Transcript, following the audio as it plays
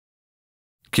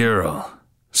Kirill,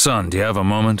 son, do you have a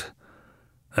moment?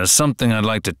 There's something I'd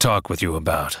like to talk with you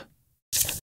about.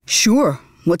 Sure.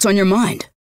 What's on your mind?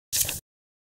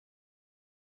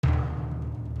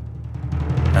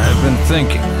 I've been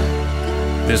thinking.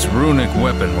 This runic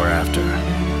weapon we're after.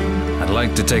 I'd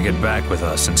like to take it back with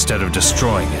us instead of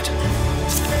destroying it.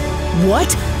 What?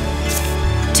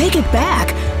 Take it back?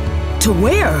 To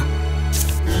where?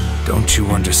 Don't you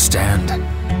understand?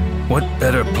 What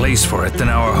better place for it than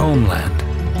our homeland,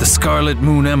 the Scarlet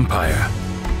Moon Empire?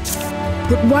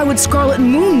 But why would Scarlet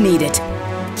Moon need it?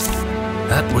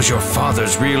 That was your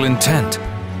father's real intent.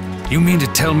 You mean to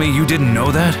tell me you didn't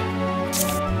know that?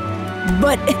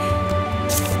 But...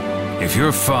 If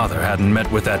your father hadn't met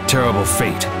with that terrible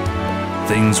fate,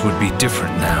 things would be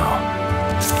different now.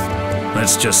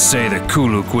 Let's just say the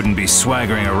Kuluk wouldn't be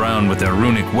swaggering around with their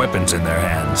runic weapons in their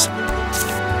hands.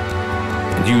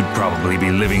 And you'd probably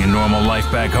be living a normal life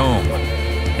back home,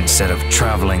 instead of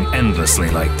traveling endlessly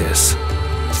like this.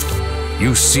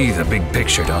 You see the big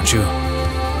picture, don't you?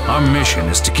 Our mission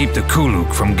is to keep the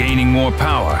Kuluk from gaining more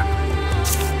power,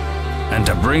 and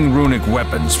to bring runic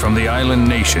weapons from the island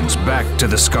nations back to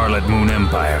the Scarlet Moon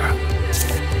Empire.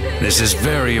 This is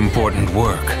very important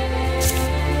work.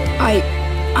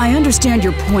 I understand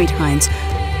your point, Heinz,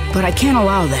 but I can't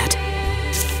allow that.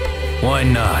 Why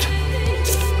not?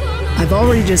 I've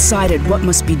already decided what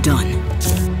must be done.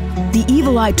 The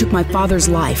evil eye took my father's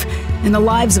life, and the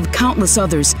lives of countless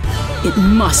others. It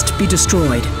must be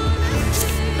destroyed.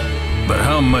 But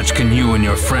how much can you and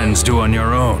your friends do on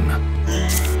your own?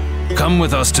 Come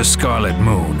with us to Scarlet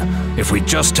Moon. If we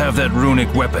just have that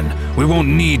runic weapon, we won't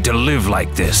need to live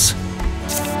like this.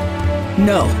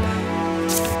 No.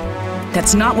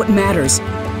 That's not what matters.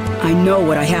 I know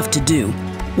what I have to do.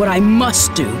 What I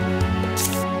must do.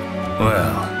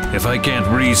 Well, if I can't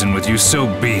reason with you, so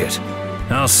be it.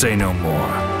 I'll say no more.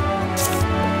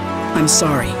 I'm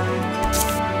sorry.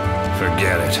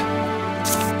 Forget it.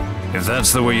 If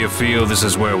that's the way you feel, this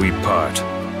is where we part.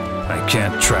 I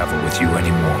can't travel with you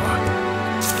anymore.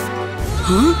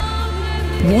 Huh?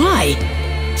 Why?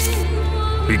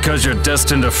 Because you're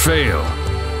destined to fail.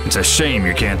 It's a shame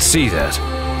you can't see that.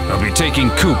 I'll be taking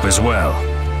Coop as well.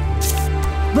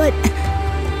 But...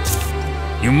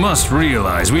 You must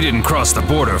realize we didn't cross the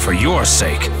border for your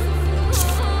sake.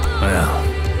 Well,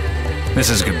 this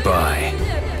is goodbye.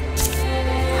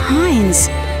 Heinz...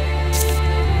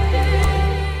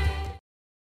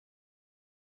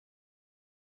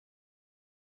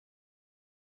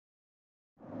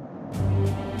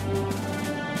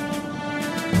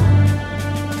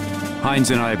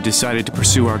 Heinz and I have decided to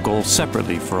pursue our goals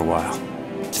separately for a while.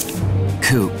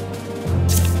 Coop.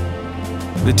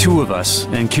 The two of us,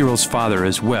 and Kirill's father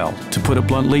as well, to put it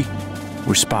bluntly,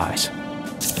 we're spies.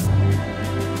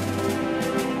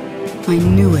 I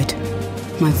knew it.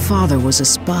 My father was a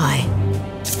spy.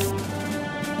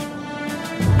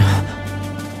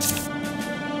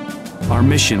 Our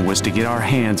mission was to get our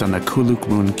hands on the Kuluk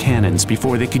rune cannons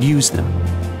before they could use them.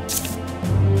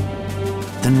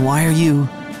 Then why are you...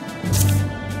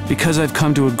 Because I've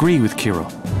come to agree with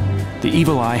Kirill. The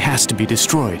evil eye has to be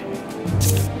destroyed.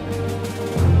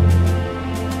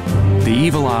 The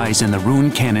evil eyes and the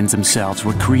rune cannons themselves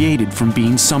were created from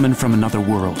being summoned from another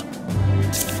world.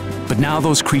 But now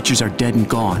those creatures are dead and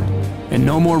gone, and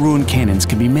no more rune cannons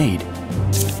can be made.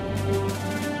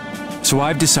 So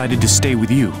I've decided to stay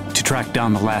with you to track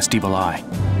down the last evil eye.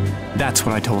 That's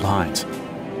what I told Heinz.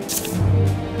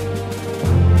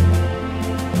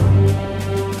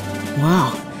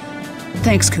 Wow.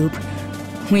 Thanks, Coop.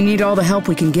 We need all the help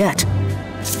we can get.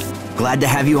 Glad to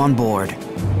have you on board.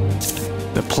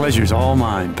 The pleasure's all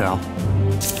mine, pal.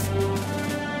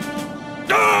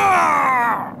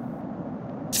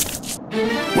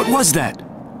 What was that?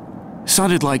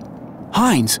 Sounded like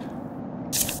Heinz.